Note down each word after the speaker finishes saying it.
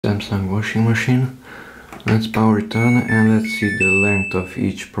Samsung washing machine. Let's power it on and let's see the length of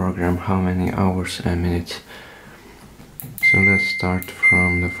each program, how many hours and minutes. So let's start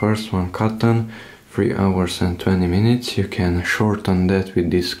from the first one, cotton, 3 hours and 20 minutes. You can shorten that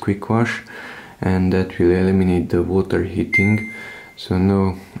with this quick wash and that will eliminate the water heating. So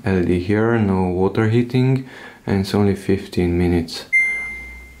no LED here, no water heating, and it's only 15 minutes.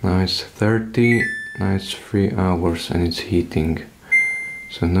 Now it's 30, now it's 3 hours and it's heating.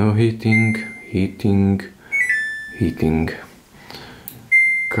 So no heating, heating, heating.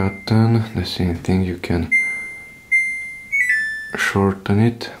 Cotton, the same thing, you can shorten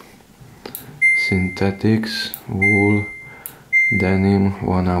it. Synthetics, wool, denim,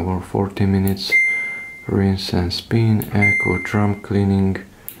 1 hour 40 minutes. Rinse and spin, echo, drum cleaning.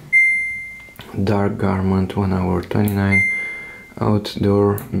 Dark garment, 1 hour 29.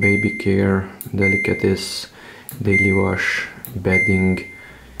 Outdoor, baby care, delicatesse, daily wash, bedding.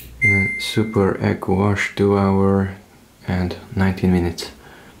 And super egg wash, 2 hour and 19 minutes.